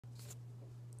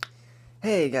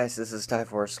Hey guys, this is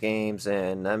Tyforce Games,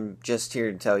 and I'm just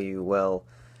here to tell you, well,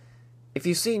 if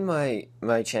you've seen my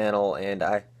channel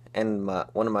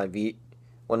one of my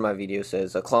videos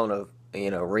says a clone of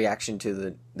reaction to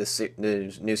the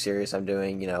new series I'm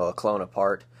doing, a clone of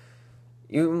part.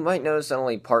 You might notice that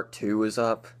only part 2 is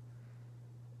up.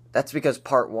 That's because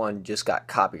part 1 just got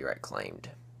copyright claimed.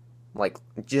 Like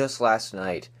just last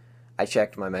night, I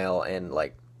checked my mail and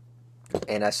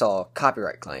I saw a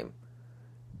copyright claim.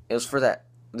 It was for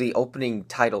the opening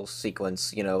title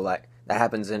sequence, like that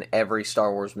happens in every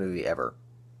Star Wars movie ever.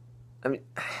 I mean,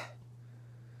 I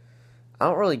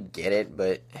don't really get it,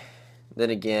 but then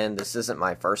again, this isn't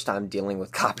my first time dealing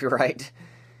with copyright.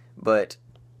 But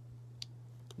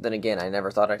then again, I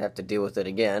never thought I'd have to deal with it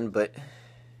again. But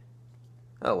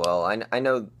oh well, I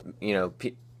know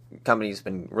companies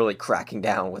been really cracking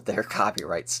down with their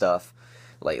copyright stuff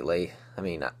lately. I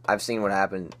mean, I've seen what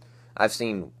happened. I've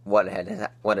seen what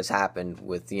has happened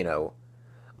with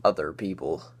other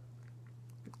people.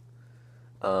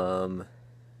 But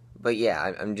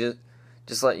yeah, I'm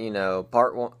just letting you know.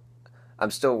 Part 1, I'm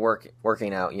still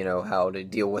working out how to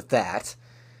deal with that.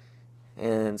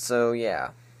 And so yeah,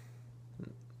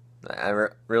 I'm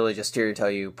really just here to tell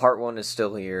you, part 1 is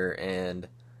still here, and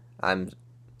I'm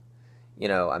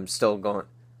still going.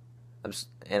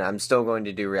 I'm still going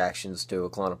to do reactions to A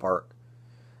Clone Apart.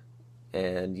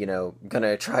 And,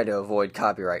 gonna try to avoid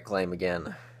copyright claim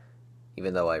again,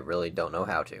 even though I really don't know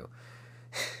how to.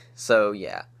 So,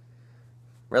 yeah.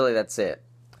 Really, that's it.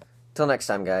 Till next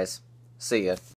time, guys. See ya.